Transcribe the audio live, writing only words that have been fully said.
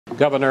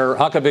Governor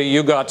Huckabee,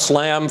 you got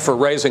slammed for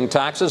raising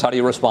taxes. How do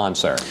you respond,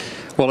 sir?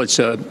 Well, it's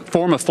a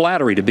form of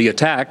flattery to be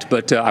attacked,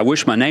 but I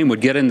wish my name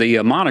would get in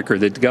the moniker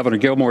that Governor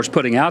Gilmore's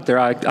putting out there.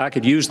 I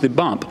could use the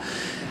bump.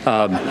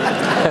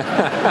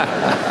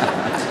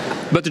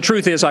 But the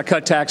truth is, I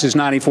cut taxes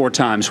 94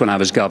 times when I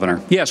was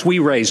governor. Yes, we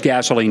raised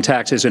gasoline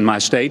taxes in my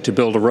state to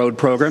build a road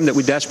program that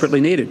we desperately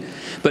needed.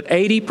 But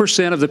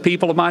 80% of the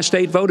people of my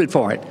state voted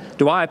for it.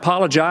 Do I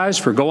apologize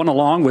for going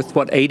along with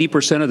what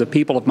 80% of the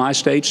people of my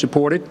state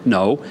supported?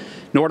 No.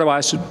 Nor do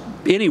I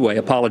anyway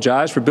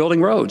apologize for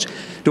building roads.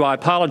 Do I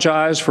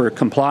apologize for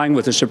complying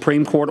with a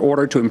Supreme Court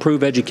order to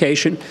improve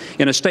education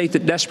in a state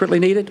that desperately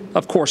needed it?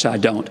 Of course I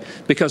don't,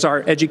 because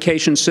our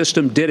education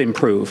system did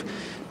improve.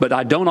 But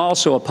I don't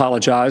also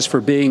apologize for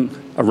being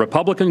a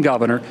Republican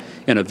governor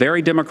in a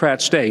very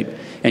Democrat state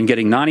and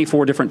getting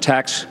 94 different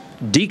tax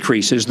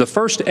decreases, the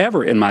first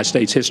ever in my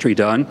state's history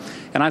done,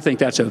 and I think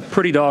that's a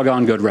pretty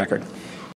doggone good record.